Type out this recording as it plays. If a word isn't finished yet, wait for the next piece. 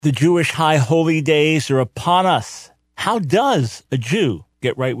The Jewish high holy days are upon us. How does a Jew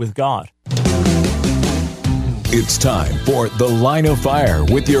get right with God? It's time for The Line of Fire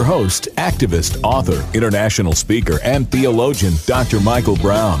with your host, activist, author, international speaker, and theologian, Dr. Michael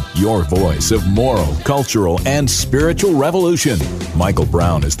Brown, your voice of moral, cultural, and spiritual revolution. Michael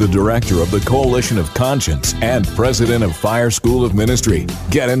Brown is the director of the Coalition of Conscience and president of Fire School of Ministry.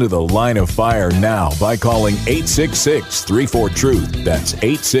 Get into The Line of Fire now by calling 866-34-TRUTH. That's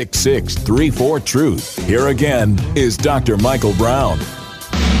 866-34-TRUTH. Here again is Dr. Michael Brown.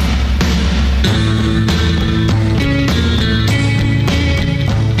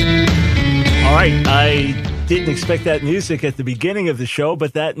 All right, I didn't expect that music at the beginning of the show,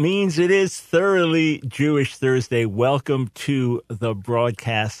 but that means it is Thoroughly Jewish Thursday. Welcome to the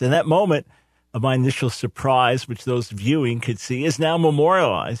broadcast. And that moment of my initial surprise, which those viewing could see, is now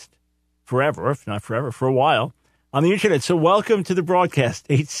memorialized forever, if not forever, for a while, on the internet. So welcome to the broadcast,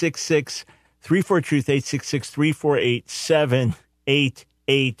 866-34-TRUTH,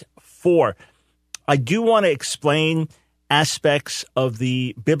 866-348-7884. I do want to explain aspects of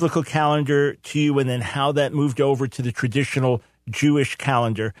the biblical calendar to you, and then how that moved over to the traditional Jewish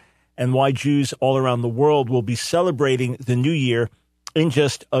calendar, and why Jews all around the world will be celebrating the new year in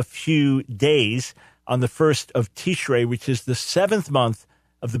just a few days on the 1st of Tishrei, which is the 7th month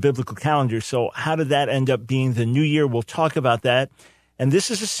of the biblical calendar. So how did that end up being the new year? We'll talk about that. And this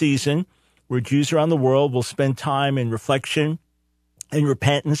is a season where Jews around the world will spend time in reflection and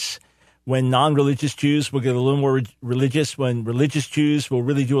repentance, when non-religious Jews will get a little more religious, when religious Jews will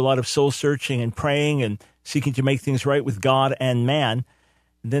really do a lot of soul-searching and praying and seeking to make things right with God and man.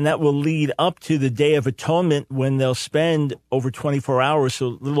 Then that will lead up to the Day of Atonement, when they'll spend over 24 hours, so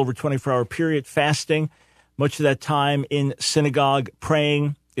a little over 24-hour period, fasting, much of that time in synagogue,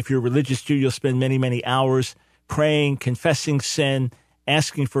 praying. If you're a religious Jew, you'll spend many, many hours praying, confessing sin,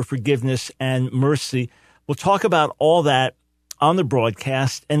 asking for forgiveness and mercy. We'll talk about all that on the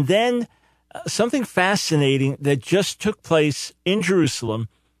broadcast. And then something fascinating that just took place in Jerusalem.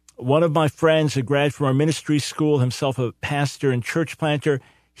 One of my friends, a grad from our ministry school, himself a pastor and church planter,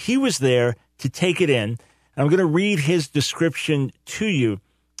 he was there to take it in. And I'm going to read his description to you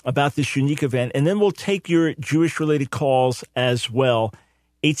about this unique event. And then we'll take your Jewish-related calls as well,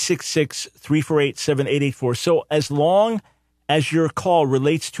 866-348-7884. So as long as your call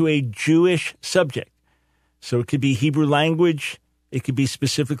relates to a Jewish subject, so it could be Hebrew language. It could be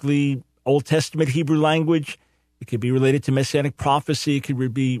specifically Old Testament Hebrew language. It could be related to Messianic prophecy. It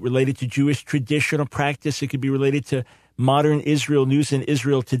could be related to Jewish traditional practice. It could be related to modern Israel, news in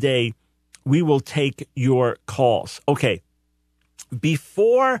Israel today. We will take your calls. Okay,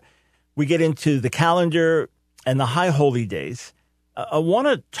 before we get into the calendar and the high holy days, I want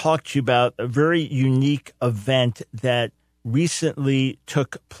to talk to you about a very unique event that recently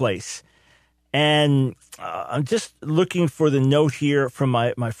took place. And I'm just looking for the note here from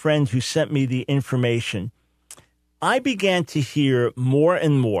my friend who sent me the information. I began to hear more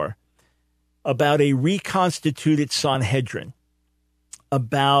and more about a reconstituted Sanhedrin,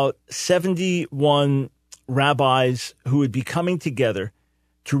 about 71 rabbis who would be coming together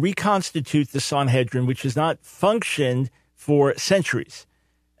to reconstitute the Sanhedrin, which has not functioned for centuries.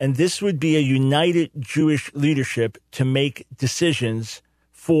 And this would be a united Jewish leadership to make decisions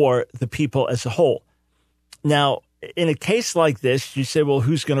for the people as a whole. Now, in a case like this, you say, well,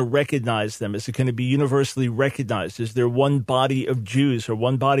 who's going to recognize them? Is it going to be universally recognized? Is there one body of Jews, or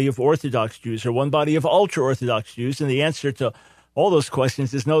one body of Orthodox Jews, or one body of ultra-Orthodox Jews? And the answer to all those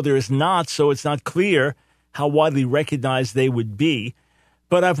questions is no, there is not. So it's not clear how widely recognized they would be.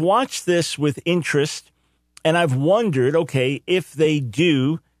 But I've watched this with interest, and I've wondered, okay, if they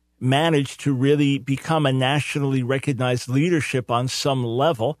do manage to really become a nationally recognized leadership on some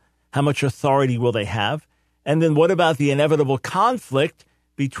level, how much authority will they have? And then what about the inevitable conflict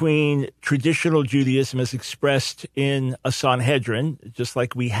between traditional Judaism as expressed in a Sanhedrin, just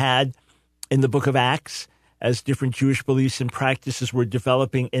like we had in the book of Acts, as different Jewish beliefs and practices were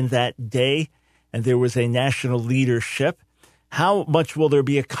developing in that day, and there was a national leadership? How much will there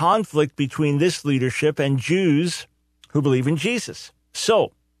be a conflict between this leadership and Jews who believe in Jesus?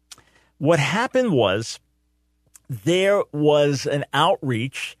 So, what happened was there was an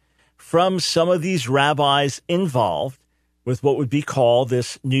outreach from some of these rabbis involved with what would be called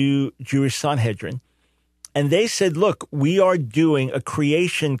this new Jewish Sanhedrin. And they said, look, we are doing a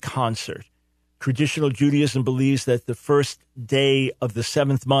creation concert. Traditional Judaism believes that the first day of the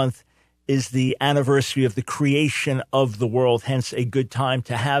 7th month is the anniversary of the creation of the world, hence a good time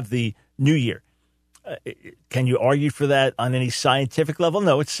to have the new year. Can you argue for that on any scientific level?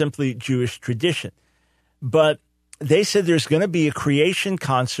 No, it's simply Jewish tradition. But they said there's going to be a creation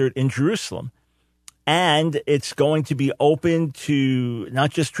concert in Jerusalem, and it's going to be open to not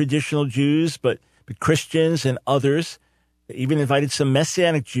just traditional Jews, but Christians and others. They even invited some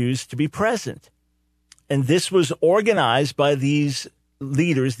Messianic Jews to be present. And this was organized by these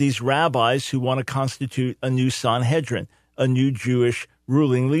leaders, these rabbis who want to constitute a new Sanhedrin, a new Jewish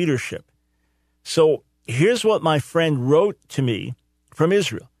ruling leadership. So here's what my friend wrote to me from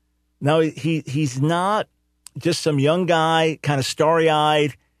Israel. Now, he's not just some young guy, kind of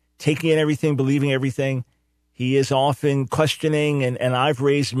starry-eyed, taking in everything, believing everything. He is often questioning, and I've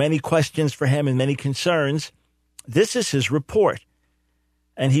raised many questions for him and many concerns. This is his report.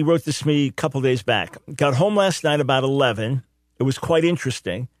 And he wrote this to me a couple days back. Got home last night about 11. It was quite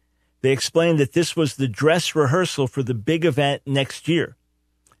interesting. They explained that this was the dress rehearsal for the big event next year.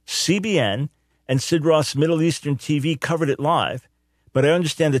 CBN and Sid Roth's Middle Eastern TV covered it live, but I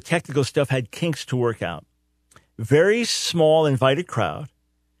understand the technical stuff had kinks to work out. Very small invited crowd,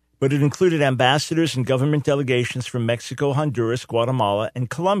 but it included ambassadors and government delegations from Mexico, Honduras, Guatemala, and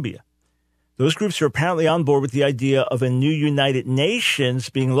Colombia. Those groups are apparently on board with the idea of a new United Nations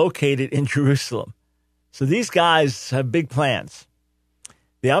being located in Jerusalem. So these guys have big plans.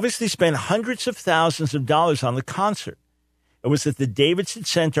 They obviously spent hundreds of thousands of dollars on the concert. It was at the Davidson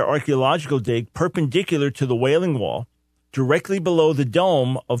Center archaeological dig perpendicular to the Wailing Wall, directly below the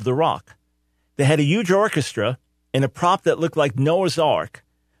dome of the rock. They had a huge orchestra and a prop that looked like Noah's Ark,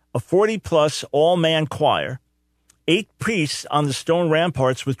 a 40-plus all-man choir, 8 priests on the stone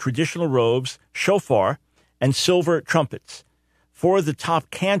ramparts with traditional robes, shofar, and silver trumpets. 4 of the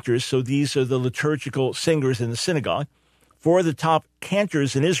top cantors, so these are the liturgical singers in the synagogue, 4 of the top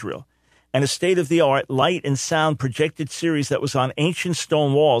cantors in Israel, and a state-of-the-art light and sound projected series that was on ancient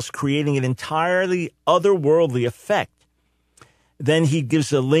stone walls, creating an entirely otherworldly effect. Then he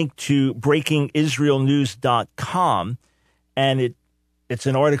gives a link to breakingisraelnews.com, and it's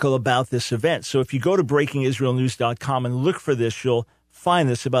an article about this event. So if you go to breakingisraelnews.com and look for this, you'll find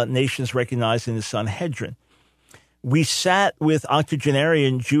this about nations recognizing the Sanhedrin. We sat with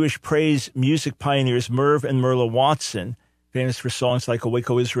octogenarian Jewish praise music pioneers Merv and Merla Watson, famous for songs like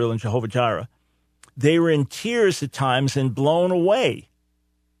Awake, O Israel and Jehovah Jireh. They were in tears at times and blown away.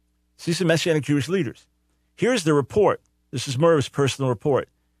 These are Messianic Jewish leaders. Here's the report. This is Merv's personal report.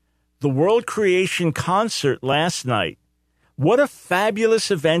 The World Creation Concert last night. What a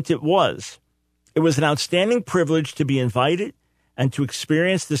fabulous event it was. It was an outstanding privilege to be invited and to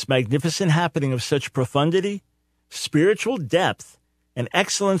experience this magnificent happening of such profundity, spiritual depth, and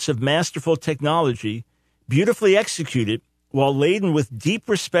excellence of masterful technology, beautifully executed while laden with deep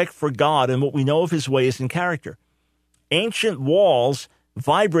respect for God and what we know of his ways and character. Ancient walls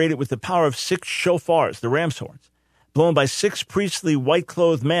vibrated with the power of 6 shofars, the ram's horns, blown by 6 priestly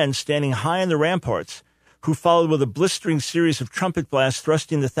white-clothed men standing high on the ramparts, who followed with a blistering series of trumpet blasts,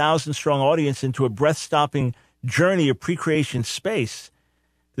 thrusting the 1,000-strong audience into a breath-stopping journey of pre-creation space.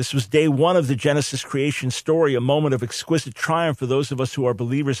 This was day 1 of the Genesis creation story, a moment of exquisite triumph for those of us who are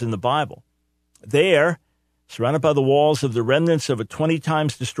believers in the Bible. There, surrounded by the walls of the remnants of a 20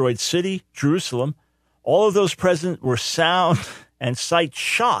 times destroyed city, Jerusalem, all of those present were sound and sight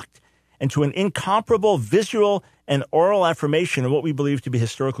shocked into an incomparable visual and oral affirmation of what we believe to be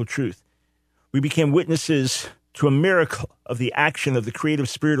historical truth. We became witnesses to a miracle of the action of the creative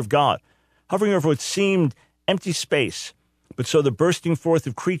Spirit of God, hovering over what seemed empty space, but saw the bursting forth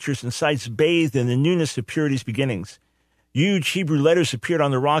of creatures and sights bathed in the newness of purity's beginnings. Huge Hebrew letters appeared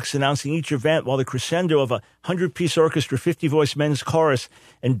on the rocks announcing each event, while the crescendo of a 100-piece orchestra, 50-voice men's chorus,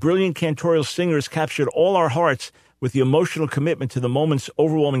 and brilliant cantorial singers captured all our hearts with the emotional commitment to the moment's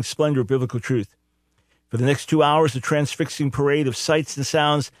overwhelming splendor of biblical truth. For the next 2 hours, a transfixing parade of sights and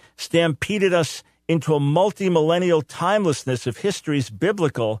sounds stampeded us into a multi-millennial timelessness of history's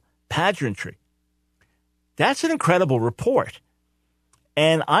biblical pageantry. That's an incredible report.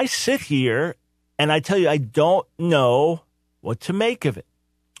 And I sit here and I tell you, I don't know what to make of it.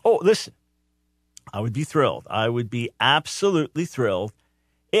 Oh, listen, I would be thrilled. I would be absolutely thrilled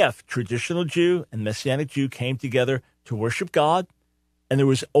if traditional Jew and Messianic Jew came together to worship God, and there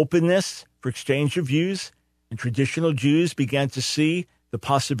was openness for exchange of views, and traditional Jews began to see the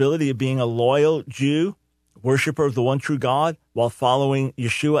possibility of being a loyal Jew, worshiper of the one true God, while following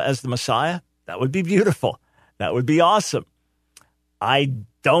Yeshua as the Messiah. That would be beautiful. That would be awesome. I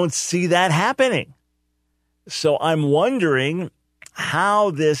don't see that happening. So I'm wondering how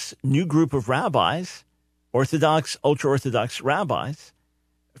this new group of rabbis, Orthodox, ultra-Orthodox rabbis,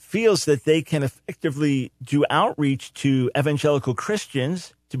 feels that they can effectively do outreach to evangelical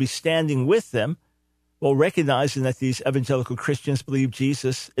Christians to be standing with them, while recognizing that these evangelical Christians believe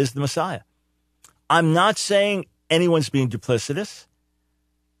Jesus is the Messiah. I'm not saying anyone's being duplicitous.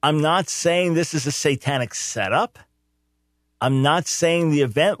 I'm not saying this is a satanic setup. I'm not saying the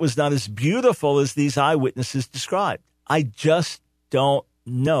event was not as beautiful as these eyewitnesses described. I just don't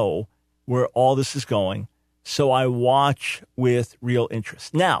know where all this is going, so I watch with real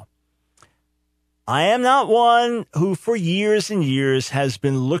interest. Now, I am not one who for years and years has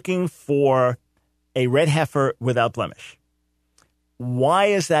been looking for a red heifer without blemish. Why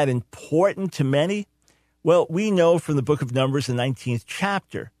is that important to many? Well, we know from the book of Numbers, the 19th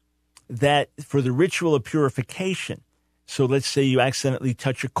chapter, that for the ritual of purification, so let's say you accidentally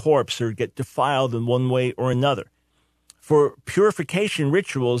touch a corpse or get defiled in one way or another. For purification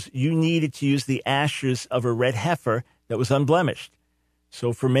rituals, you needed to use the ashes of a red heifer that was unblemished.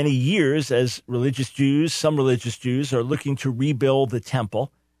 So for many years, as religious Jews, some religious Jews are looking to rebuild the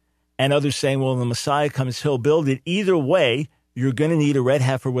temple, and others saying, well, when the Messiah comes, he'll build it. Either way, you're going to need a red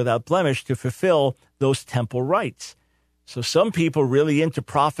heifer without blemish to fulfill those temple rites. So some people really into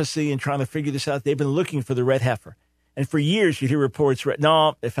prophecy and trying to figure this out, they've been looking for the red heifer. And for years, you hear reports,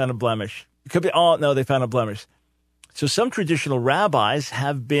 no, they found a blemish. It could be, oh, no, they found a blemish. So some traditional rabbis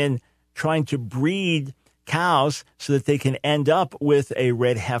have been trying to breed cows so that they can end up with a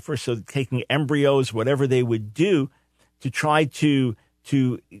red heifer, so taking embryos, whatever they would do, to try to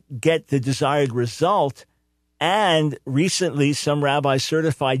get the desired result. And recently, some rabbis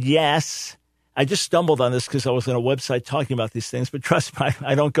certified, yes, I just stumbled on this because I was on a website talking about these things, but trust me,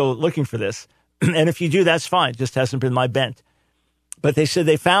 I don't go looking for this. And if you do, that's fine. It just hasn't been my bent. But they said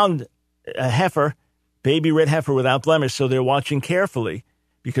they found a heifer, baby red heifer without blemish, so they're watching carefully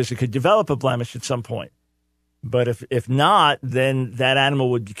because it could develop a blemish at some point. But if not, then that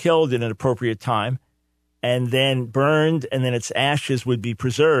animal would be killed in an appropriate time and then burned, and then its ashes would be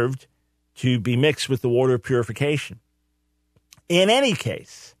preserved to be mixed with the water of purification. In any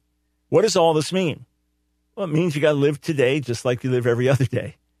case, what does all this mean? Well, it means you got to live today just like you live every other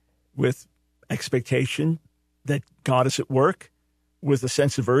day, with expectation that God is at work, with a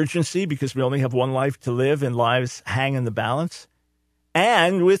sense of urgency because we only have one life to live and lives hang in the balance,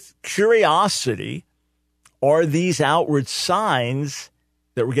 and with curiosity. Are these outward signs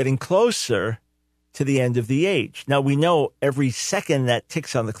that we're getting closer to the end of the age? Now, we know every second that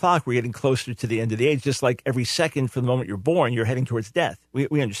ticks on the clock, we're getting closer to the end of the age, just like every second from the moment you're born, you're heading towards death. We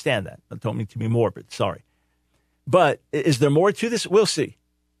understand that. I don't mean to be morbid, sorry. But is there more to this? We'll see.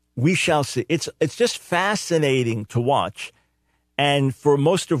 We shall see. It's just fascinating to watch. And for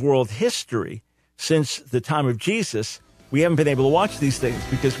most of world history, since the time of Jesus, we haven't been able to watch these things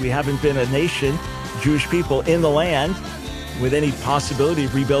because we haven't been a nation, Jewish people, in the land with any possibility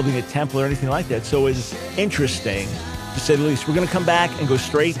of rebuilding a temple or anything like that. So it's interesting, to say the least. We're going to come back and go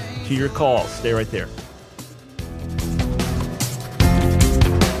straight to your calls. Stay right there.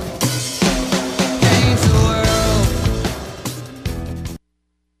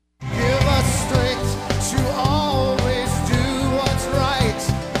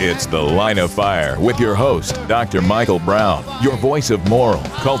 It's The Line of Fire with your host, Dr. Michael Brown, your voice of moral,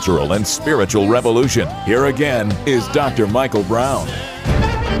 cultural, and spiritual revolution. Here again is Dr. Michael Brown.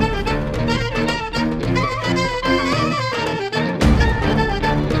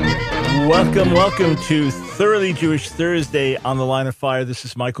 Welcome to Thoroughly Jewish Thursday on The Line of Fire. This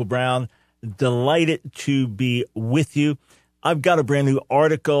is Michael Brown. Delighted to be with you. I've got a brand new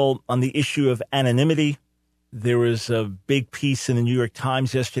article on the issue of anonymity. There was a big piece in the New York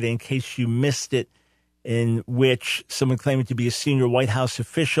Times yesterday, in case you missed it, in which someone claiming to be a senior White House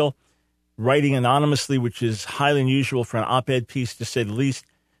official, writing anonymously, which is highly unusual for an op-ed piece, to say the least,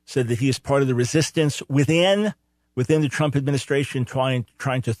 said that he is part of the resistance within the Trump administration, trying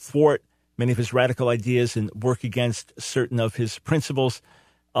to thwart many of his radical ideas and work against certain of his principles.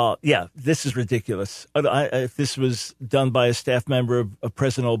 This is ridiculous. If this was done by a staff member of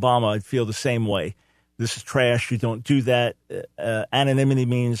President Obama, I'd feel the same way. This is trash. You don't do that. Anonymity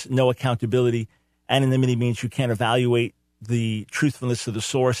means no accountability. Anonymity means you can't evaluate the truthfulness of the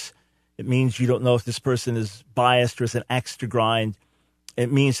source. It means you don't know if this person is biased or is an axe to grind.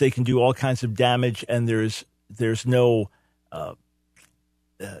 It means they can do all kinds of damage, and there's no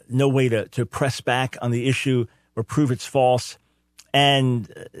way to press back on the issue or prove it's false.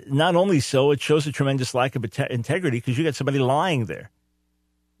 And not only so, it shows a tremendous lack of integrity because you got somebody lying there.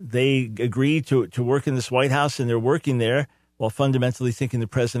 They agreed to work in this White House, and they're working there while fundamentally thinking the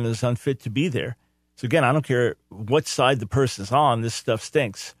president is unfit to be there. So again, I don't care what side the person's on. This stuff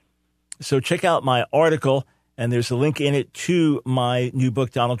stinks. So check out my article, and there's a link in it to my new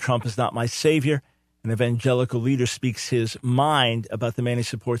book, Donald Trump is Not My Savior. An evangelical leader speaks his mind about the man he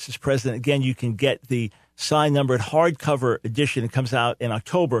supports as president. Again, you can get the signed numbered hardcover edition. It comes out in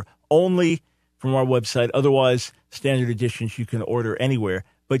October only from our website. Otherwise, standard editions you can order anywhere.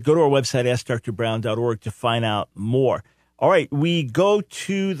 But go to our website, AskDrBrown.org, to find out more. All right, we go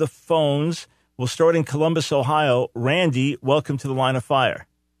to the phones. We'll start in Columbus, Ohio. Randy, welcome to the Line of Fire.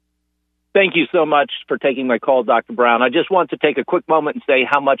 Thank you so much for taking my call, Dr. Brown. I just want to take a quick moment and say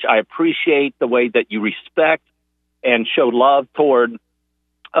how much I appreciate the way that you respect and show love toward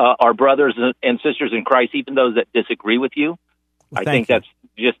our brothers and sisters in Christ, even those that disagree with you. Well, I think that's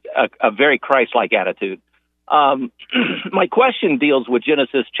just a very Christ-like attitude. My question deals with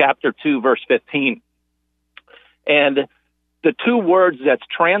Genesis chapter 2, verse 15. And the two words that's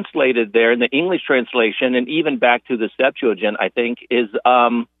translated there in the English translation, and even back to the Septuagint, I think, is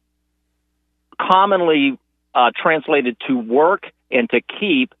commonly translated to work and to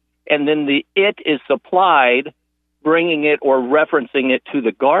keep, and then the it is supplied, bringing it or referencing it to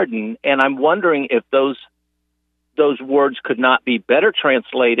the garden. And I'm wondering if those words could not be better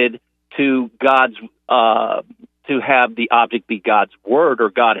translated to God's, to have the object be God's word or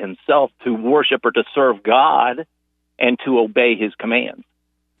God himself, to worship or to serve God and to obey his commands.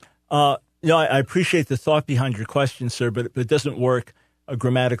 I appreciate the thought behind your question, sir, but it doesn't work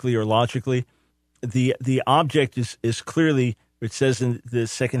grammatically or logically. The object is clearly, it says in the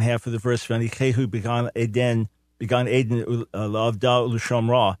second half of the verse, V'anikehu began Eden l'avda l'shom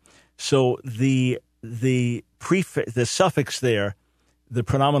ra. So the suffix there, the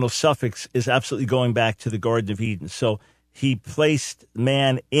pronominal suffix, is absolutely going back to the Garden of Eden. So he placed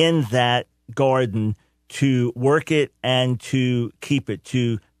man in that garden to work it and to keep it,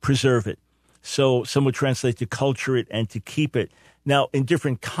 to preserve it. So some would translate to culture it and to keep it. Now, in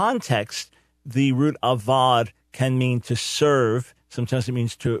different contexts, the root avad can mean to serve. Sometimes it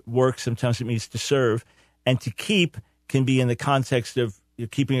means to work. Sometimes it means to serve. And to keep can be in the context of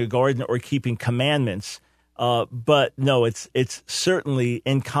keeping a garden or keeping commandments. But no, it's certainly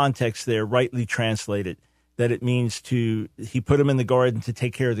in context there, rightly translated, that it means he put him in the garden to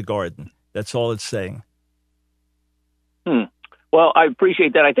take care of the garden. That's all it's saying. Well, I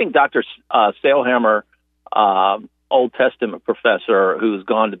appreciate that. I think Dr. Sailhammer, Old Testament professor who's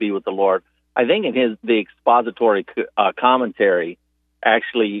gone to be with the Lord, I think in the expository commentary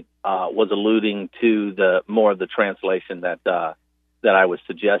actually was alluding to more of the translation that I was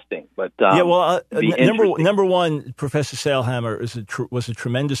suggesting. But number one, Professor Sailhammer was a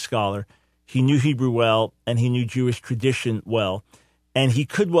tremendous scholar. He knew Hebrew well, and he knew Jewish tradition well, and he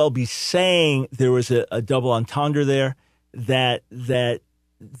could well be saying there was a double entendre there, that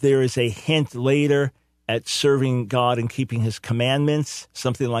there is a hint later at serving God and keeping his commandments,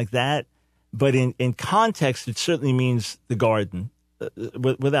 something like that. But in context, it certainly means the garden,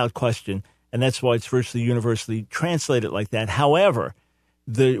 without question. And that's why it's virtually universally translated like that. However,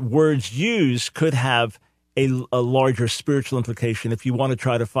 the words used could have a larger spiritual implication if you want to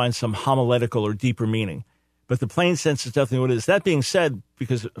try to find some homiletical or deeper meaning. But the plain sense is definitely what it is. That being said,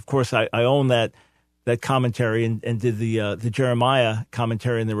 because, of course, I own that commentary and did the Jeremiah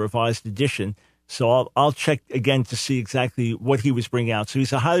commentary in the Revised Edition. So I'll check again to see exactly what he was bringing out. So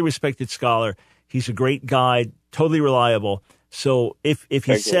he's a highly respected scholar. He's a great guide, totally reliable. So if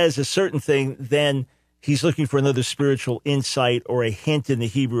he says a certain thing, then he's looking for another spiritual insight or a hint in the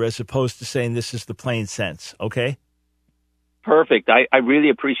Hebrew as opposed to saying this is the plain sense. Okay? Perfect. I really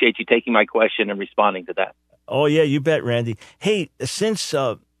appreciate you taking my question and responding to that. Oh, yeah, you bet, Randy. Hey, since,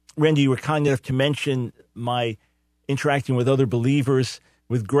 Randy, you were kind enough to mention my interacting with other believers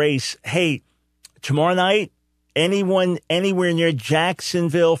with grace, hey, tomorrow night, anyone anywhere near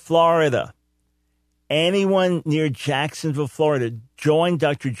Jacksonville, Florida, join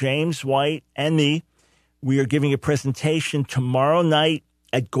Dr. James White and me. We are giving a presentation tomorrow night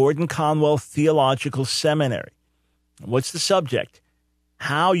at Gordon Conwell Theological Seminary. What's the subject?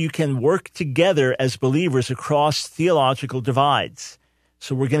 How you can work together as believers across theological divides.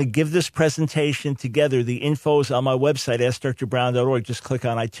 So we're going to give this presentation together. The info is on my website, AskDrBrown.org. Just click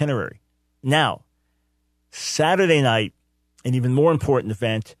on itinerary. Now, Saturday night, an even more important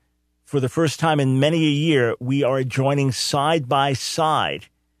event. For the first time in many a year, we are joining side by side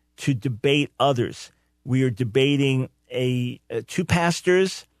to debate others. We are debating two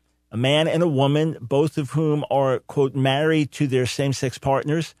pastors, a man and a woman, both of whom are, quote, married to their same-sex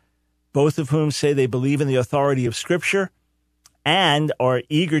partners, both of whom say they believe in the authority of Scripture and are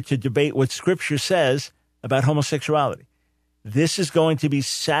eager to debate what Scripture says about homosexuality. This is going to be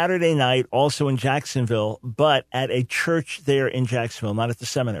Saturday night, also in Jacksonville, but at a church there in Jacksonville, not at the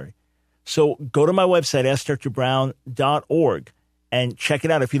seminary. So go to my website, AskDrBrown.org, and check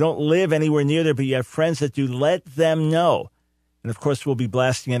it out. If you don't live anywhere near there, but you have friends that do, let them know. And, of course, we'll be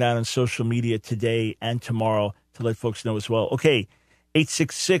blasting it out on social media today and tomorrow to let folks know as well. Okay,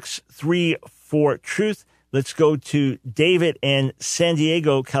 866-34-TRUTH. Let's go to David in San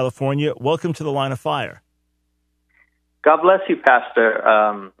Diego, California. Welcome to the Line of Fire. God bless you,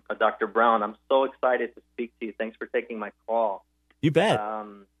 Pastor Dr. Brown. I'm so excited to speak to you. Thanks for taking my call. You bet.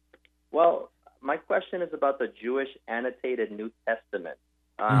 Well, my question is about the Jewish annotated New Testament.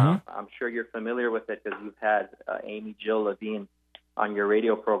 I'm sure you're familiar with it because you've had Amy Jill Levine on your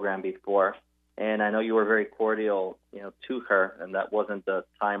radio program before, and I know you were very cordial, to her, and that wasn't the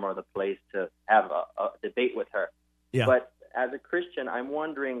time or the place to have a debate with her. Yeah. But as a Christian, I'm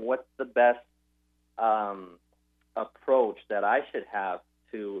wondering what's the best approach that I should have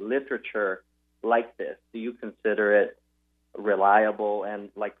to literature like this. Do you consider it reliable? And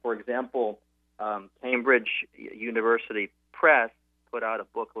for example, Cambridge University Press put out a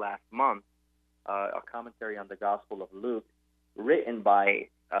book last month, a commentary on the Gospel of Luke, written by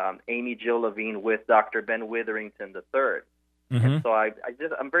Amy Jill Levine with Dr. Ben Witherington III. And so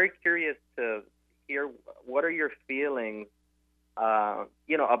I'm very curious to hear what are your feelings,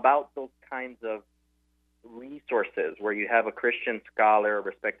 about those kinds of resources where you have a Christian scholar, a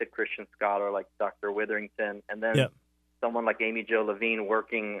respected Christian scholar like Dr. Witherington, and then someone like Amy Jill Levine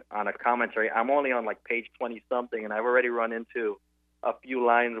working on a commentary. I'm only on page 20 something, and I've already run into a few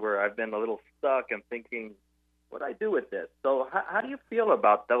lines where I've been a little stuck and thinking, what do I do with this? So how do you feel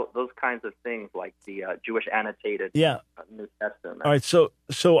about those kinds of things, like the Jewish annotated New Testament? All right, so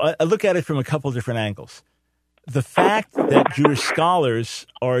I look at it from a couple different angles. The fact that Jewish scholars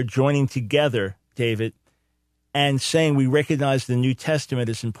are joining together, David, and saying we recognize the New Testament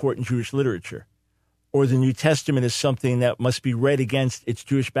as important Jewish literature, or the New Testament is something that must be read against its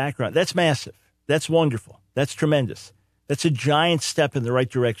Jewish background, that's massive. That's wonderful. That's tremendous. That's a giant step in the right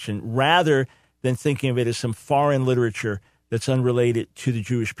direction, rather than thinking of it as some foreign literature that's unrelated to the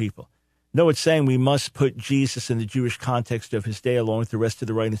Jewish people. No, it's saying we must put Jesus in the Jewish context of his day along with the rest of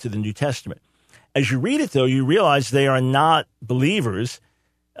the writings of the New Testament. As you read it, though, you realize they are not believers,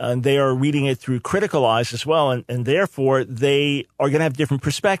 and they are reading it through critical eyes as well, and therefore they are going to have different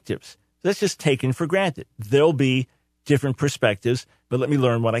perspectives. That's just taken for granted. There'll be different perspectives, but let me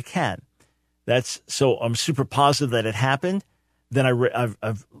learn what I can. So I'm super positive that it happened. Then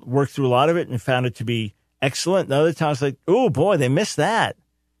I've worked through a lot of it and found it to be excellent. And other times, oh boy, they missed that.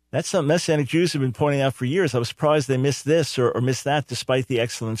 That's something Messianic Jews have been pointing out for years. I was surprised they missed this or missed that despite the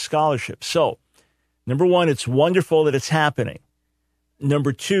excellent scholarship. So, number one, it's wonderful that it's happening.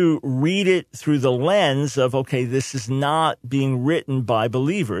 Number two, read it through the lens of, okay, this is not being written by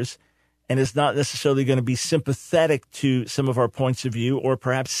believers, and is not necessarily going to be sympathetic to some of our points of view or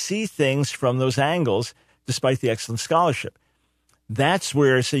perhaps see things from those angles despite the excellent scholarship. That's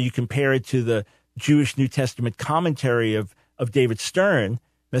where, say, you compare it to the Jewish New Testament commentary of David Stern,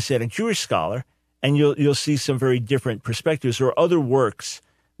 Messianic Jewish scholar, and you'll see some very different perspectives, or other works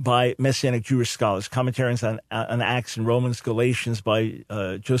by Messianic Jewish scholars, commentaries on Acts and Romans, Galatians by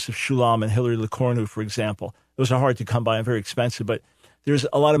Joseph Shulam and Hilary LeCornu, for example. Those are hard to come by and very expensive, but there's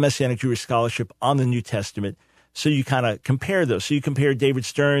a lot of Messianic Jewish scholarship on the New Testament, so you kind of compare those. So you compare David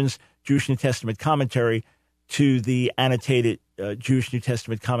Stern's Jewish New Testament commentary to the annotated Jewish New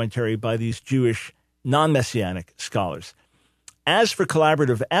Testament commentary by these Jewish non-Messianic scholars. As for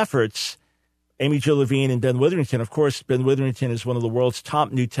collaborative efforts, Amy Jill Levine and Ben Witherington, of course, Ben Witherington is one of the world's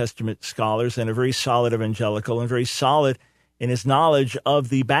top New Testament scholars and a very solid evangelical and very solid in his knowledge of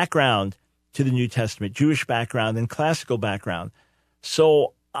the background to the New Testament, Jewish background and classical background.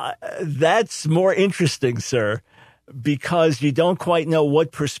 So that's more interesting, sir, because you don't quite know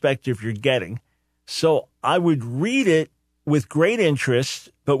what perspective you're getting. So I would read it with great interest,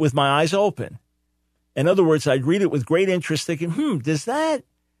 but with my eyes open. In other words, I'd read it with great interest thinking, is that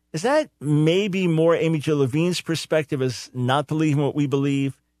maybe more Amy Jill Levine's perspective as not believing what we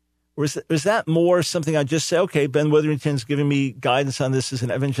believe? Or is that more something I just say, okay, Ben Witherington's giving me guidance on this as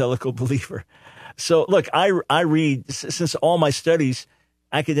an evangelical believer? So look, I read, since all my studies,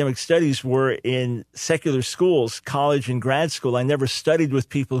 academic studies, were in secular schools, college and grad school, I never studied with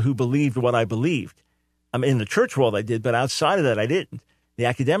people who believed what I believed. In the church world I did, but outside of that I didn't, the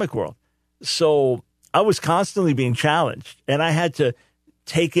academic world. So I was constantly being challenged, and I had to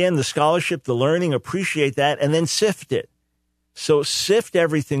take in the scholarship, the learning, appreciate that, and then sift it. So sift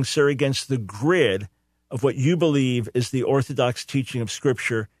everything, sir, against the grid of what you believe is the orthodox teaching of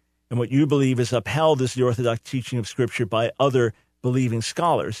Scripture and what you believe is upheld as the orthodox teaching of Scripture by other believing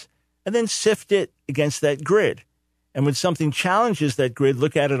scholars, and then sift it against that grid. And when something challenges that grid,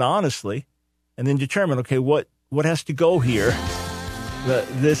 look at it honestly, and then determine, okay, what has to go here?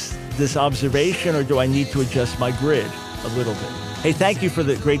 This observation, or do I need to adjust my grid a little bit? Hey, thank you for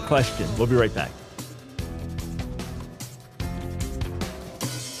the great question. We'll be right back.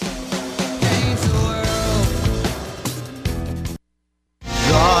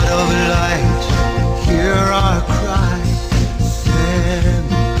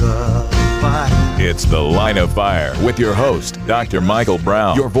 It's The Line of Fire with your host, Dr. Michael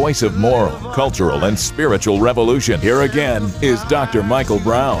Brown, your voice of moral, cultural, and spiritual revolution. Here again is Dr. Michael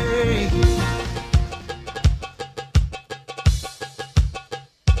Brown.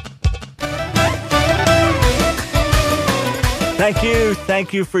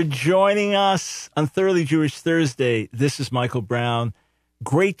 Thank you for joining us on Thoroughly Jewish Thursday. This is Michael Brown.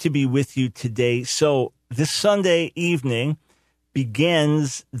 Great to be with you today. So this Sunday evening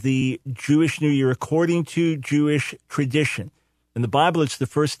begins the Jewish New Year according to Jewish tradition. In the Bible, it's the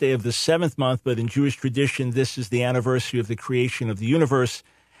first day of the 7th month, but in Jewish tradition, this is the anniversary of the creation of the universe.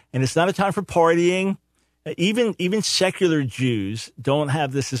 And it's not a time for partying. Even secular Jews don't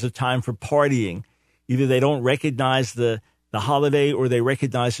have this as a time for partying. Either they don't recognize the holiday or they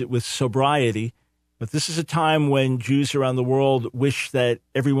recognize it with sobriety. But this is a time when Jews around the world wish that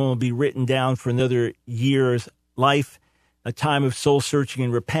everyone will be written down for another year's life, a time of soul searching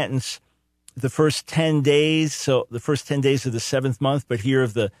and repentance. The first 10 days, so the first 10 days of the 7th month, but here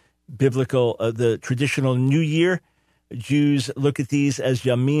of the biblical, the traditional New Year, Jews look at these as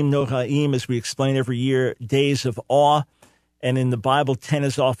Yamim Noraim, as we explain every year, days of awe. And in the Bible, 10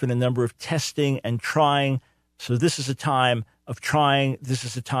 is often a number of testing and trying. So this is a time of trying. This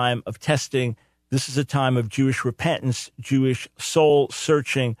is a time of testing. This is a time of Jewish repentance, Jewish soul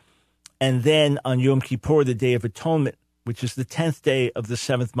searching. And then on Yom Kippur, the Day of Atonement, which is the 10th day of the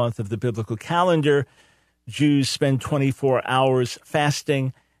 7th month of the biblical calendar, Jews spend 24 hours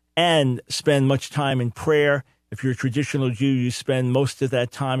fasting and spend much time in prayer. If you're a traditional Jew, you spend most of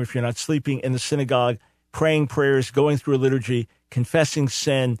that time, if you're not sleeping, in the synagogue, praying prayers, going through a liturgy, confessing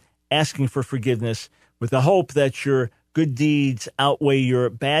sin, asking for forgiveness, with the hope that your good deeds outweigh your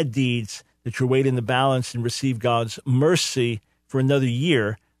bad deeds, that you're weighed in the balance and receive God's mercy for another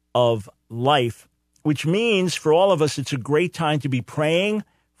year of life, which means for all of us, it's a great time to be praying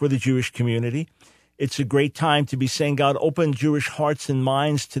for the Jewish community. It's a great time to be saying, God, open Jewish hearts and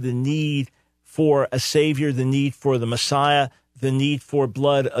minds to the need for a Savior, the need for the Messiah, the need for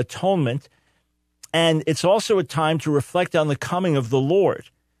blood atonement. And it's also a time to reflect on the coming of the Lord,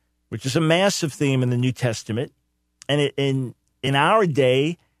 which is a massive theme in the New Testament. And in our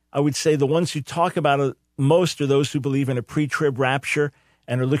day, I would say the ones who talk about it most are those who believe in a pre-trib rapture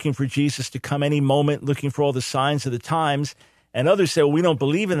and are looking for Jesus to come any moment, looking for all the signs of the times. And others say, well, we don't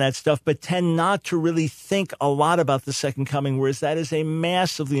believe in that stuff, but tend not to really think a lot about the second coming, whereas that is a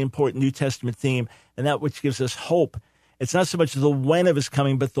massively important New Testament theme, and that which gives us hope. It's not so much the when of his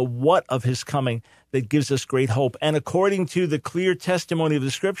coming, but the what of his coming that gives us great hope. And according to the clear testimony of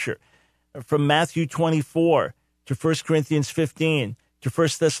the Scripture, from Matthew 24 to 1 Corinthians 15 to 1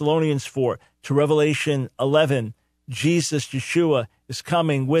 Thessalonians 4 to Revelation 11, Jesus, Yeshua, is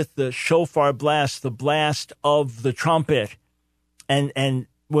coming with the shofar blast, the blast of the trumpet. And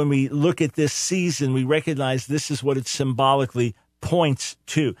when we look at this season, we recognize this is what it symbolically points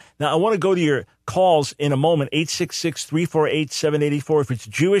to. Now, I want to go to your calls in a moment, 866-348-7884. If it's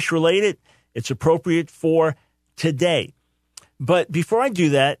Jewish related, it's appropriate for today. But before I do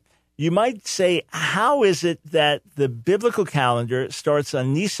that, you might say, how is it that the biblical calendar starts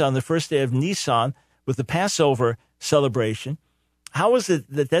on Nisan, the first day of Nisan, with the Passover celebration? How is it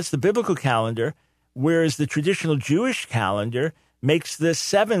that that's the biblical calendar, whereas the traditional Jewish calendar makes the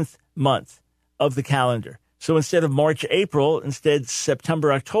 7th month of the calendar? So instead of March, April, instead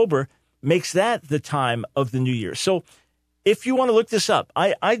September, October, makes that the time of the new year. So if you want to look this up,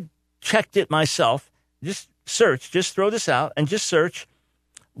 I checked it myself. Just search, just throw this out and just search,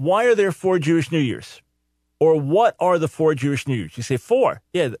 why are there 4 Jewish New Years? Or what are the 4 Jewish New Years? You say 4.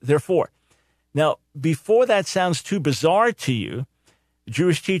 Yeah, there are 4. Now, before that sounds too bizarre to you,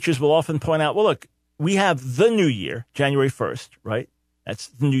 Jewish teachers will often point out, well, look, we have the New Year, January 1st, right? That's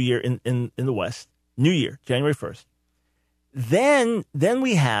the New Year in the West. New Year, January 1st. Then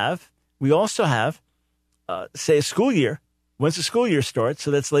we also have, say, a school year. When's the school year start?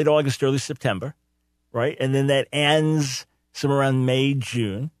 So that's late August, early September, right? And then that ends somewhere around May,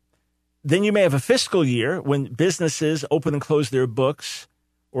 June. Then you may have a fiscal year when businesses open and close their books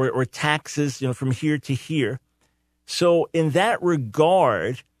or taxes, from here to here. So in that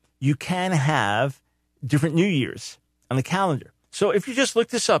regard, you can have different New Years on the calendar. So if you just look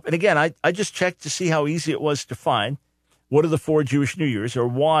this up, and again, I just checked to see how easy it was to find what are the 4 Jewish New Years, or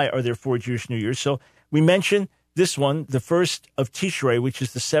why are there 4 Jewish New Years. So we mentioned this one, the first of Tishrei, which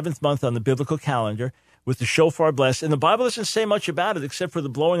is the 7th month on the biblical calendar, with the shofar blast. And the Bible doesn't say much about it except for the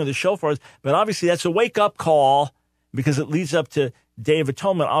blowing of the shofars, but obviously that's a wake-up call because it leads up to Day of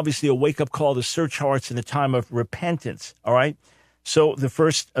Atonement, obviously a wake-up call to search hearts in a time of repentance, all right? So the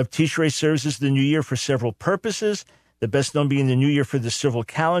first of Tishrei serves as the new year for several purposes. the best known being the new year for the civil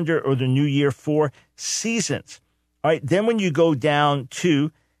calendar or the new year for seasons. All right, then when you go down to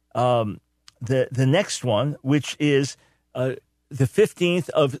the next one, which is the 15th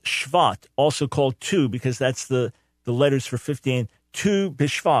of Shvat, also called Tu, because that's the letters for 15, Tu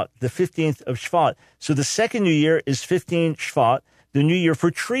B'Shvat, the 15th of Shvat. So the second new year is 15 Shvat, the new year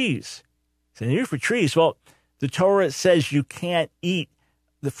for trees. So the new year for trees, well, the Torah says you can't eat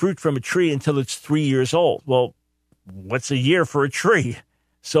the fruit from a tree until it's 3 years old. Well, what's a year for a tree?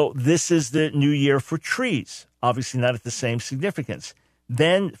 So this is the new year for trees, obviously not at the same significance.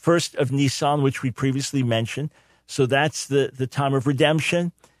 Then 1st of Nisan, which we previously mentioned. So that's the time of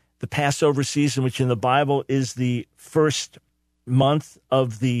redemption, the Passover season, which in the Bible is the first month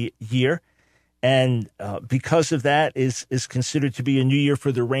of the year. And because of that is considered to be a new year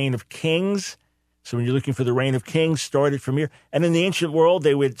for the reign of kings. So when you're looking for the reign of kings, start it from here. And in the ancient world,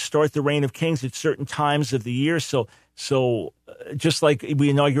 they would start the reign of kings at certain times of the year. So just like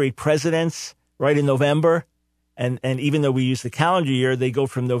we inaugurate presidents, right, in November, and even though we use the calendar year, they go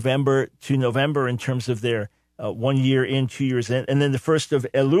from November to November in terms of their 1 year in, 2 years in. And then the 1st of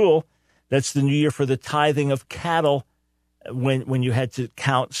Elul, that's the new year for the tithing of cattle, when you had to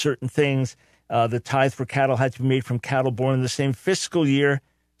count certain things. The tithe for cattle had to be made from cattle born in the same fiscal year.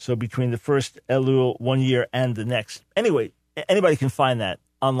 So between the first Elul 1 year and the next. Anyway, anybody can find that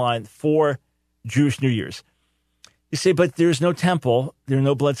online for Jewish New Year's. You say, but there's no temple. There are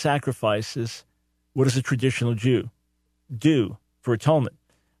no blood sacrifices. What does a traditional Jew do for atonement?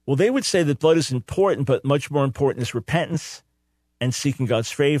 Well, they would say that blood is important, but much more important is repentance and seeking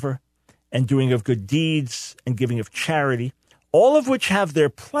God's favor and doing of good deeds and giving of charity, all of which have their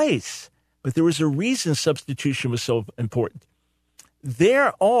place. But there was a reason substitution was so important.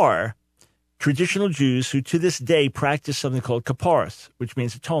 There are traditional Jews who to this day practice something called kaparos, which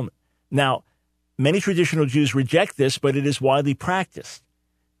means atonement. Now, many traditional Jews reject this, but it is widely practiced.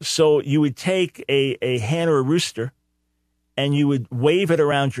 So you would take a hen or a rooster, and you would wave it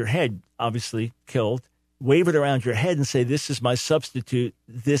around your head, obviously killed, wave it around your head and say, this is my substitute,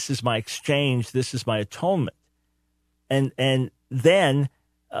 this is my exchange, this is my atonement. And then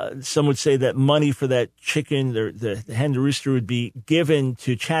some would say that money for that chicken, the hen, the rooster would be given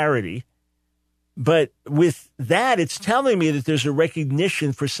to charity. But with that, it's telling me that there's a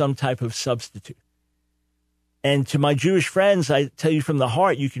recognition for some type of substitute. And to my Jewish friends, I tell you from the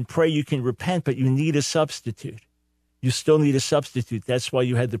heart, you can pray, you can repent, but you need a substitute. You still need a substitute. That's why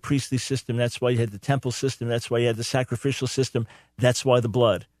you had the priestly system. That's why you had the temple system. That's why you had the sacrificial system. That's why the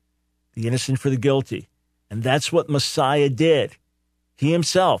blood, the innocent for the guilty. And that's what Messiah did. He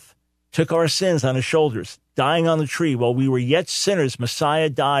himself took our sins on his shoulders, dying on the tree. While we were yet sinners, Messiah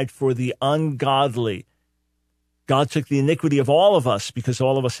died for the ungodly. God took the iniquity of all of us because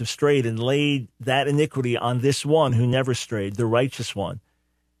all of us have strayed and laid that iniquity on this one who never strayed, the righteous one.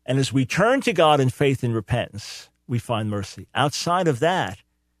 And as we turn to God in faith and repentance, we find mercy. Outside of that,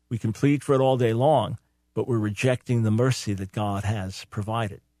 we can plead for it all day long, but we're rejecting the mercy that God has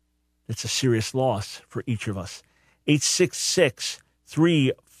provided. It's a serious loss for each of us.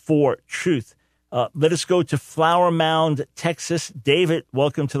 866-34-TRUTH. Let us go to Flower Mound, Texas. David,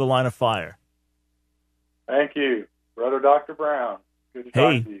 welcome to the Line of Fire. Thank you, Brother Dr. Brown. Good to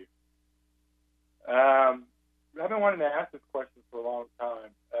talk to you. I've been wanting to ask this question for a long time.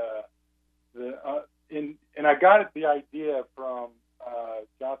 And I got the idea from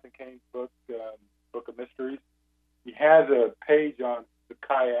Jonathan Cain's book, Book of Mysteries. He has a page on the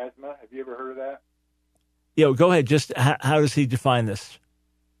chiasma. Have you ever heard of that? Yeah, go ahead. Just how does he define this?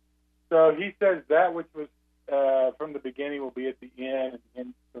 So he says that which was from the beginning will be at the end,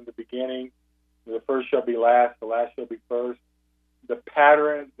 and from the beginning, the first shall be last, the last shall be first. The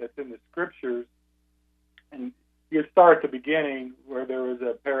pattern that's in the scriptures, and you start at the beginning where there was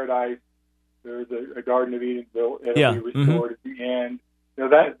a paradise, there was a Garden of Eden, it'll be restored at the end. You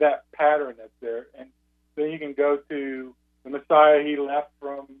know, that pattern that's there. And then you can go to the Messiah. He left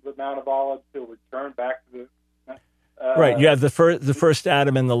from the Mount of Olives to return back to the... right, you have the first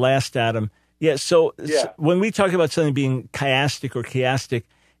Adam and the last Adam. Yeah, so when we talk about something being chiastic or chiastic,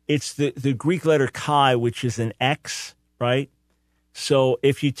 it's the Greek letter chi, which is an X, right? So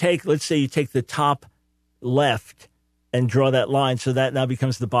if you take, let's say you take the top left and draw that line, so that now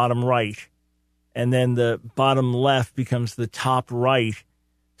becomes the bottom right. And then the bottom left becomes the top right.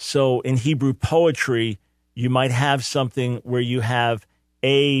 So in Hebrew poetry, you might have something where you have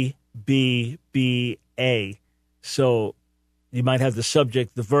A, B, B, A. So you might have the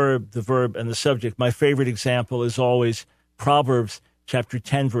subject, the verb, and the subject. My favorite example is always Proverbs chapter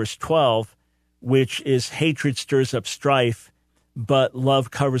 10, verse 12, which is hatred stirs up strife, but love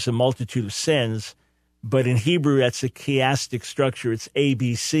covers a multitude of sins. But in Hebrew, that's a chiastic structure. It's A,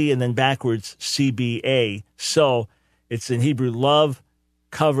 B, C, and then backwards, C, B, A. So it's in Hebrew,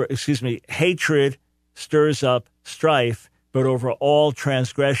 hatred stirs up strife, but over all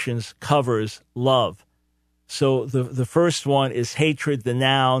transgressions covers love. So the first one is hatred, the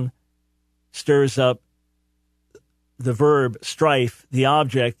noun, stirs up the verb, strife, the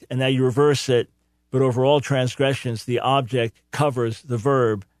object, and now you reverse it, but over all transgressions, the object covers the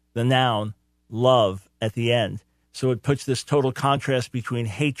verb, the noun, love at the end. So it puts this total contrast between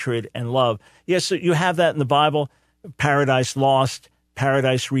hatred and love. Yes, so you have that in the Bible. Paradise lost,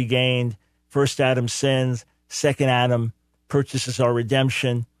 paradise regained, first Adam sins, second Adam purchases our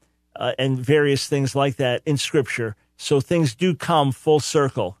redemption, and various things like that in Scripture. So things do come full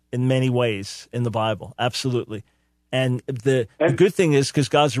circle in many ways in the Bible, absolutely. And the good thing is, because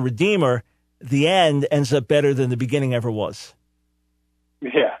God's a redeemer, the end ends up better than the beginning ever was.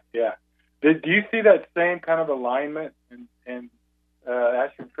 Yeah. Do you see that same kind of alignment? And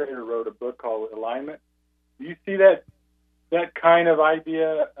Asher Trader wrote a book called Alignment. Do you see that kind of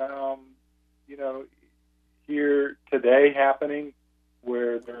idea, here today happening,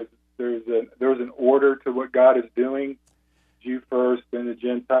 where there's an order to what God is doing, Jew first, then the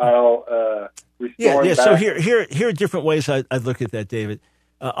Gentile, restoring Yeah. back. So here are different ways I'd look at that, David.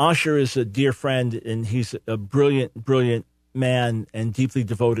 Asher is a dear friend, and he's a brilliant man and deeply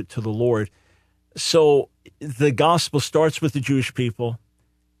devoted to the Lord. So the gospel starts with the Jewish people.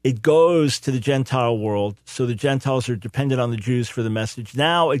 It goes to the Gentile world. So the Gentiles are dependent on the Jews for the message.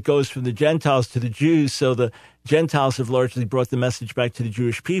 Now it goes from the Gentiles to the Jews. So the Gentiles have largely brought the message back to the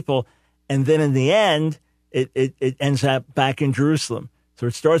Jewish people. And then in the end, it ends up back in Jerusalem. So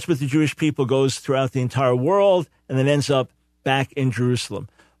it starts with the Jewish people, goes throughout the entire world, and then ends up back in Jerusalem.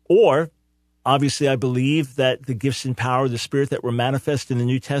 Or, obviously, I believe that the gifts and power of the Spirit that were manifest in the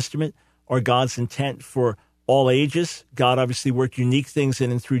New Testament are God's intent for all ages. God obviously worked unique things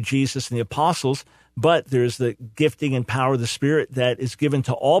in and through Jesus and the apostles, but there's the gifting and power of the Spirit that is given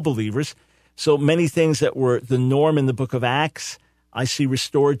to all believers. So many things that were the norm in the book of Acts, I see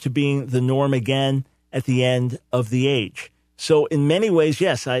restored to being the norm again at the end of the age. So in many ways,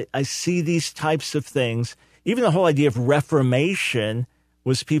 yes, I see these types of things. Even the whole idea of Reformation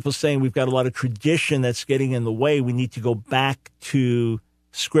was people saying we've got a lot of tradition that's getting in the way. We need to go back to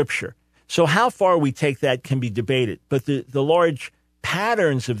Scripture. So how far we take that can be debated. But the large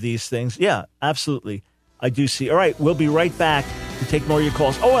patterns of these things, yeah, absolutely, I do see. All right, we'll be right back to take more of your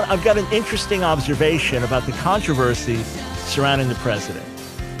calls. Oh, and I've got an interesting observation about the controversy surrounding the president.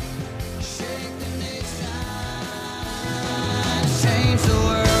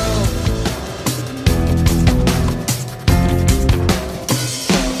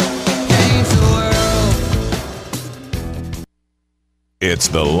 It's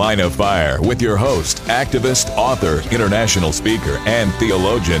The Line of Fire with your host, activist, author, international speaker, and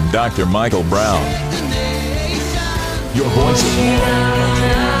theologian, Dr. Michael Brown. Your voice of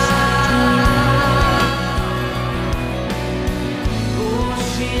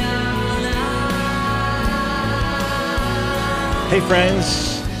Hey,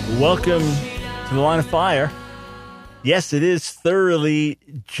 friends, welcome to The Line of Fire. Yes, it is thoroughly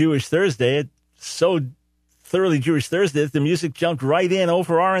Jewish Thursday. It's so thoroughly Jewish Thursday that the music jumped right in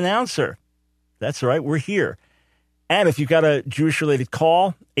over our announcer. That's right, we're here. And if you've got a Jewish-related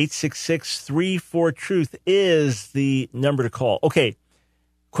call, 866-34-TRUTH is the number to call. Okay,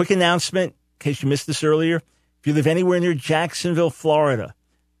 quick announcement, in case you missed this earlier. If you live anywhere near Jacksonville, Florida,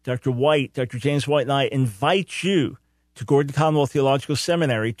 Dr. James White and I invite you to Gordon Conwell Theological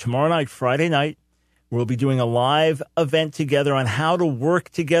Seminary tomorrow night, Friday night. We'll be doing a live event together on how to work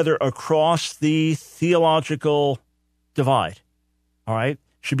together across the theological divide. All right?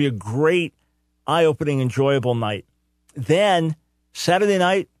 Should be a great, eye-opening, enjoyable night. Then, Saturday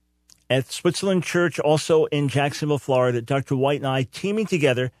night at Switzerland Church, also in Jacksonville, Florida, Dr. White and I teaming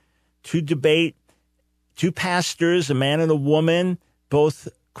together to debate two pastors, a man and a woman, both,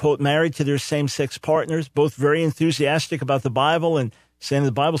 quote, married to their same-sex partners, both very enthusiastic about the Bible and saying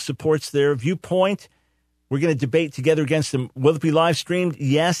the Bible supports their viewpoint. We're going to debate together against them. Will it be live streamed?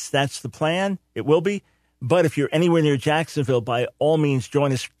 Yes, that's the plan. It will be. But if you're anywhere near Jacksonville, by all means,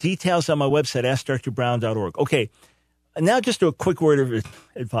 join us. Details on my website, AskDrBrown.org. Okay, now just a quick word of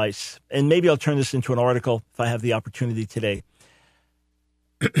advice, and maybe I'll turn this into an article if I have the opportunity today.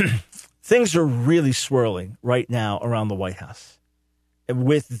 Things are really swirling right now around the White House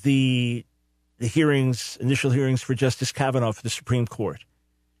with the hearings, initial hearings for Justice Kavanaugh for the Supreme Court,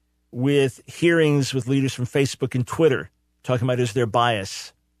 with hearings with leaders from Facebook and Twitter talking about is there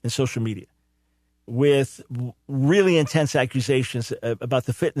bias in social media, with really intense accusations about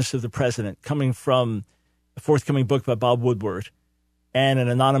the fitness of the president coming from a forthcoming book by Bob Woodward and an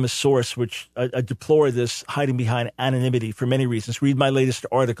anonymous source, which I deplore this hiding behind anonymity for many reasons. Read my latest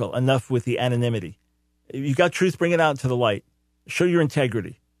article, Enough with the Anonymity. If you got truth, bring it out to the light. Show your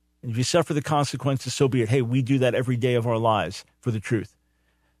integrity. And if you suffer the consequences, so be it. Hey, we do that every day of our lives for the truth.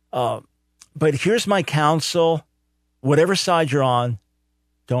 But here's my counsel. Whatever side you're on,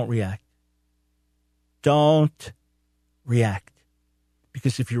 don't react. Don't react.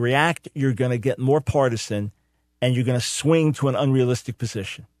 Because if you react, you're going to get more partisan and you're going to swing to an unrealistic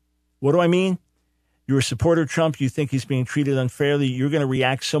position. What do I mean? You're a supporter of Trump. You think he's being treated unfairly. You're going to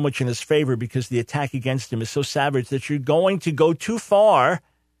react so much in his favor because the attack against him is so savage that you're going to go too far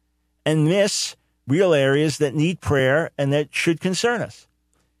and miss real areas that need prayer and that should concern us.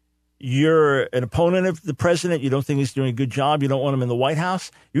 You're an opponent of the president. You don't think he's doing a good job. You don't want him in the White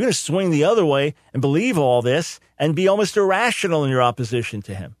House. You're going to swing the other way and believe all this and be almost irrational in your opposition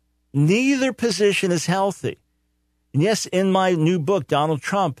to him. Neither position is healthy. And yes, in my new book, Donald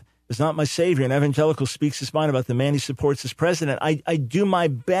Trump is not my savior, and Evangelical speaks his mind about the man he supports as president. I do my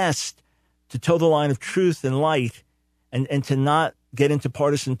best to toe the line of truth and light and to not get into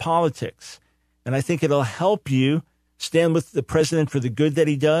partisan politics. And I think it'll help you stand with the president for the good that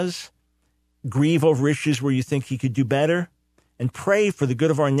he does, grieve over issues where you think he could do better, and pray for the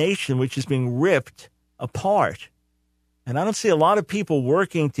good of our nation, which is being ripped apart. And I don't see a lot of people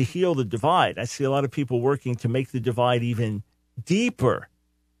working to heal the divide. I see a lot of people working to make the divide even deeper.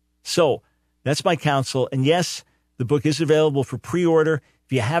 So that's my counsel. And yes, the book is available for pre-order.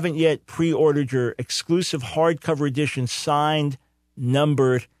 If you haven't yet pre-ordered your exclusive hardcover edition, signed,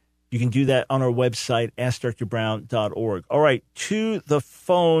 numbered, you can do that on our website, AskDrBrown.org. All right, to the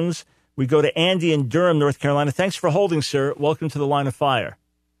phones. We go to Andy in Durham, North Carolina. Thanks for holding, sir. Welcome to the Line of Fire.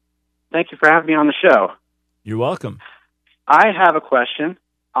 Thank you for having me on the show. You're welcome. I have a question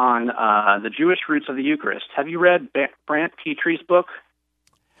on the Jewish roots of the Eucharist. Have you read Brant Petree's book?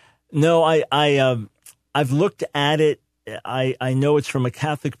 No, I've looked at it. I know it's from a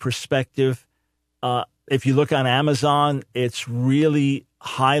Catholic perspective. If you look on Amazon, it's really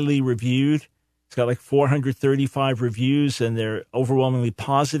highly reviewed. It's got like 435 reviews, and they're overwhelmingly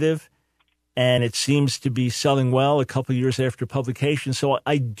positive. And it seems to be selling well a couple of years after publication. So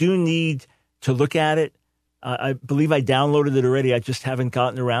I do need to look at it. I believe I downloaded it already. I just haven't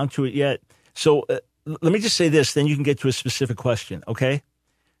gotten around to it yet. So let me just say this, then you can get to a specific question, okay?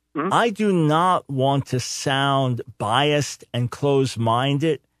 Mm-hmm. I do not want to sound biased and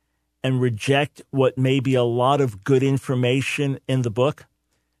close-minded and reject what may be a lot of good information in the book.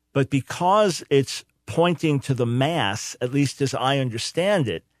 But because it's pointing to the Mass, at least as I understand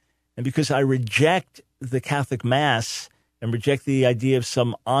it, and because I reject the Catholic Mass and reject the idea of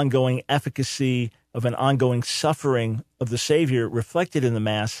some ongoing efficacy of an ongoing suffering of the Savior reflected in the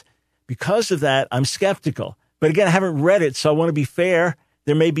Mass, because of that, I'm skeptical. But again, I haven't read it, so I want to be fair.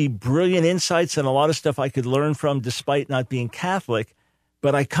 There may be brilliant insights and a lot of stuff I could learn from despite not being Catholic,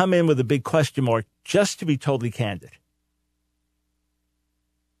 but I come in with a big question mark just to be totally candid.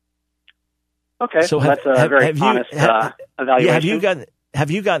 Okay, so that's a very honest evaluation. Yeah,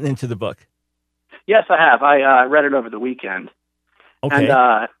 have you gotten into the book? Yes, I have. I read it over the weekend. Okay.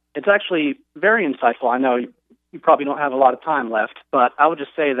 And it's actually very insightful. I know you probably don't have a lot of time left, but I would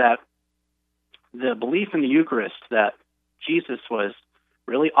just say that the belief in the Eucharist, that Jesus was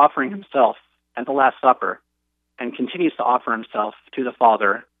really offering himself at the Last Supper and continues to offer himself to the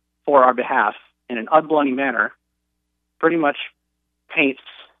Father for our behalf in an unbloody manner, pretty much paints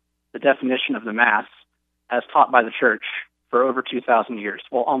the definition of the Mass as taught by the Church for over 2,000 years,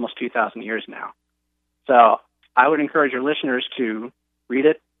 well, almost 2,000 years now. So I would encourage your listeners to read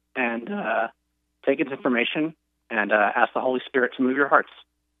it and take its information and ask the Holy Spirit to move your hearts.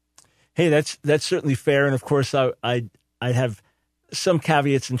 Hey, that's certainly fair. And of course, I have some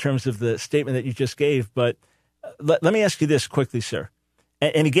caveats in terms of the statement that you just gave. But let me ask you this quickly, sir.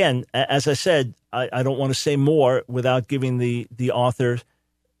 And again, as I said, I don't want to say more without giving the author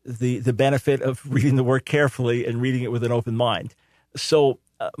the benefit of reading the work carefully and reading it with an open mind. So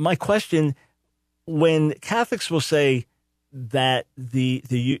my question, when Catholics will say that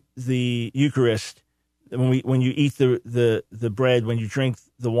the Eucharist, when you eat the bread, when you drink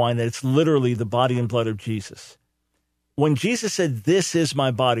the wine, that it's literally the body and blood of Jesus. When Jesus said, "This is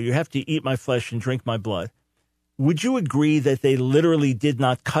my body, you have to eat my flesh and drink my blood," would you agree that they literally did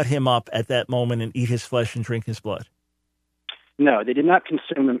not cut him up at that moment and eat his flesh and drink his blood? No, they did not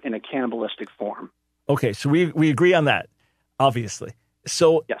consume him in a cannibalistic form. Okay, so we agree on that, obviously.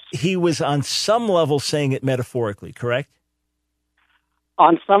 So yes. He was on some level saying it metaphorically, correct?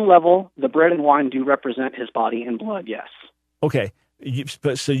 On some level, the bread and wine do represent his body and blood, yes. Okay.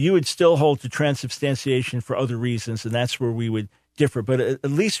 So you would still hold to transubstantiation for other reasons, and that's where we would differ. But at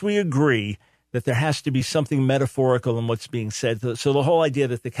least we agree that there has to be something metaphorical in what's being said. So the whole idea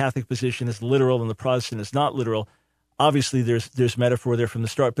that the Catholic position is literal and the Protestant is not literal, obviously there's metaphor there from the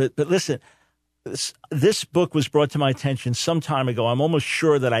start. But listen, this book was brought to my attention some time ago. I'm almost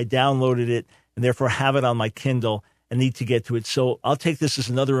sure that I downloaded it and therefore have it on my Kindle and need to get to it. So I'll take this as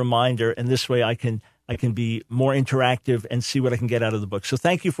another reminder, and this way I can be more interactive and see what I can get out of the book. So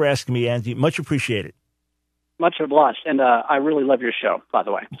thank you for asking me, Andy. Much appreciated. Much obliged. And I really love your show, by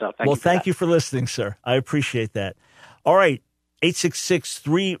the way. So thank you for listening, sir. I appreciate that. All right.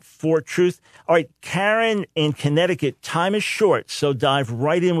 866-34-TRUTH. All right. Karen in Connecticut, time is short, so dive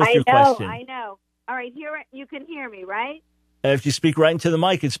right in with your question. I know. All right. Here, you can hear me, right? If you speak right into the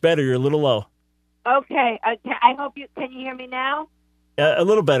mic, it's better. You're a little low. Okay. I hope can you hear me now? A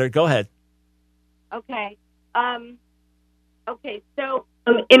little better. Go ahead. Okay. Okay. So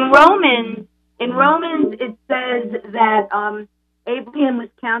in Romans, it says that Abraham was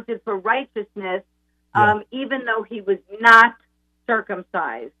counted for righteousness, even though he was not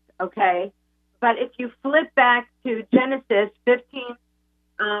circumcised. Okay. But if you flip back to Genesis 15,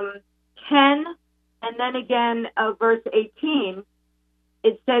 10, and then again verse 18,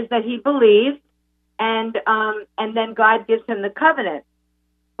 it says that he believed, and then God gives him the covenant.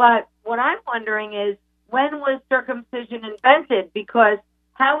 But what I'm wondering is, when was circumcision invented? Because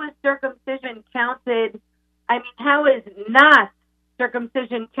how is circumcision counted? I mean, how is not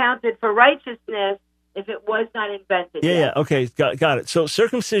circumcision counted for righteousness if it was not invented yet? Yeah, okay, got it. So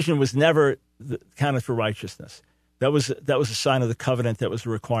circumcision was never counted for righteousness. That was a sign of the covenant. That was a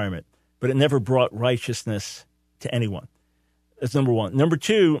requirement. But it never brought righteousness to anyone. That's number one. Number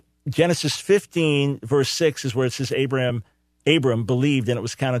two, Genesis 15, verse 6 is where it says Abram believed, and it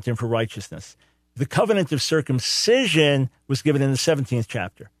was counted to him for righteousness. The covenant of circumcision was given in the 17th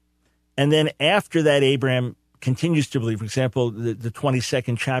chapter. And then after that, Abraham continues to believe. For example, the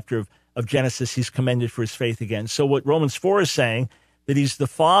 22nd chapter of Genesis, he's commended for his faith again. So what Romans 4 is saying, that he's the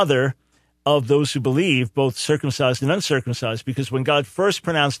father of those who believe, both circumcised and uncircumcised, because when God first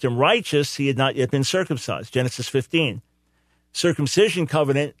pronounced him righteous, he had not yet been circumcised, Genesis 15. Circumcision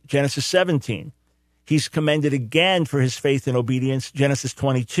covenant, Genesis 17. He's commended again for his faith and obedience, Genesis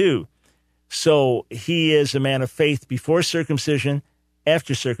 22. So he is a man of faith before circumcision,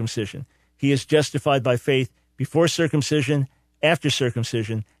 after circumcision. He is justified by faith before circumcision, after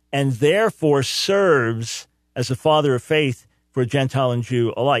circumcision, and therefore serves as a father of faith for Gentile and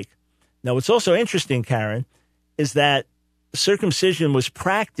Jew alike. Now, what's also interesting, Karen, is that circumcision was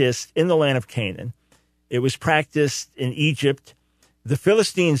practiced in the land of Canaan. It was practiced in Egypt. The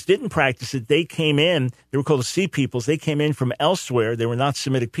Philistines didn't practice it. They came in, they were called the Sea Peoples. They came in from elsewhere. They were not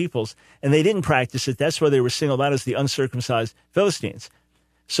Semitic peoples, and they didn't practice it. That's why they were singled out as the uncircumcised Philistines.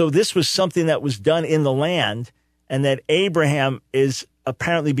 So this was something that was done in the land, and that Abraham is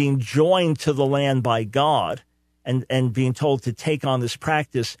apparently being joined to the land by God and being told to take on this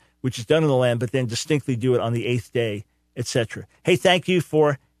practice, which is done in the land, but then distinctly do it on the eighth day, etc. Hey, thank you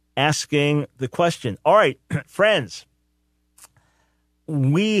for asking the question. All right, friends.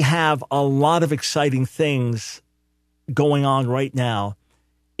 We have a lot of exciting things going on right now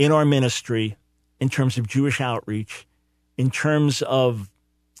in our ministry in terms of Jewish outreach, in terms of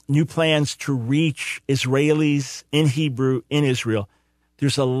new plans to reach Israelis in Hebrew in Israel.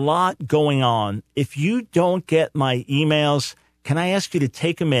 There's a lot going on. If you don't get my emails, can I ask you to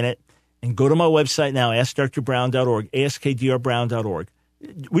take a minute and go to my website now, askdrbrown.org, askdrbrown.org.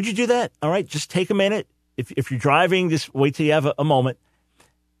 Would you do that? All right, just take a minute. If you're driving, just wait till you have a moment.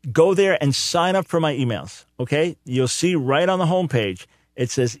 Go there and sign up for my emails, okay? You'll see right on the homepage,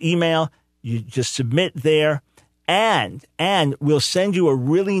 it says email. You just submit there, and we'll send you a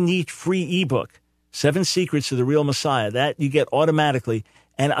really neat free ebook, 7 Secrets of the Real Messiah. That you get automatically.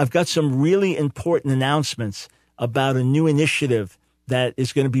 And I've got some really important announcements about a new initiative that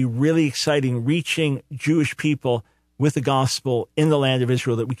is going to be really exciting, reaching Jewish people with the gospel in the land of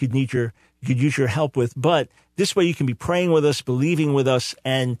Israel that we could use your help with. But this way you can be praying with us, believing with us,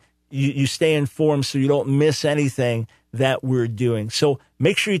 and you stay informed so you don't miss anything that we're doing. So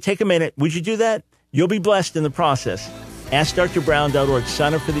make sure you take a minute. Would you do that? You'll be blessed in the process. AskDrBrown.org.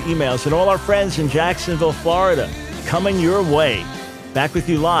 Sign up for the emails. And all our friends in Jacksonville, Florida, coming your way. Back with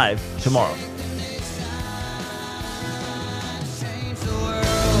you live tomorrow.